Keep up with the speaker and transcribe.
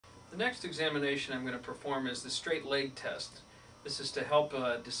The next examination I'm going to perform is the straight leg test. This is to help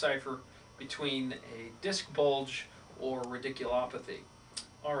decipher between a disc bulge or radiculopathy.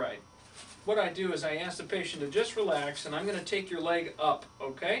 Alright, what I do is I ask the patient to just relax, and I'm going to take your leg up,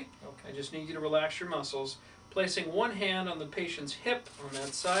 okay? I just need you to relax your muscles, placing one hand on the patient's hip on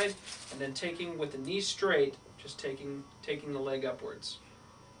that side, and then taking with the knee straight, just taking the leg upwards.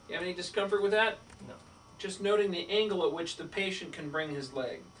 You have any discomfort with that? No. Just noting the angle at which the patient can bring his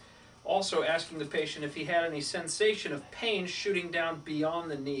leg. Also asking the patient if he had any sensation of pain shooting down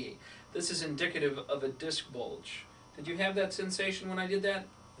beyond the knee. This is indicative of a disc bulge. Did you have that sensation when I did that?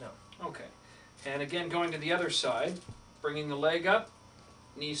 No. Okay. And again, going to the other side, bringing the leg up,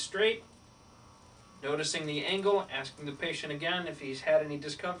 knee straight, noticing the angle, asking the patient again if he's had any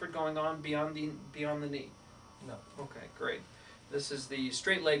discomfort going on beyond the knee. No. Okay, great. This is the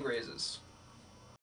straight leg raises.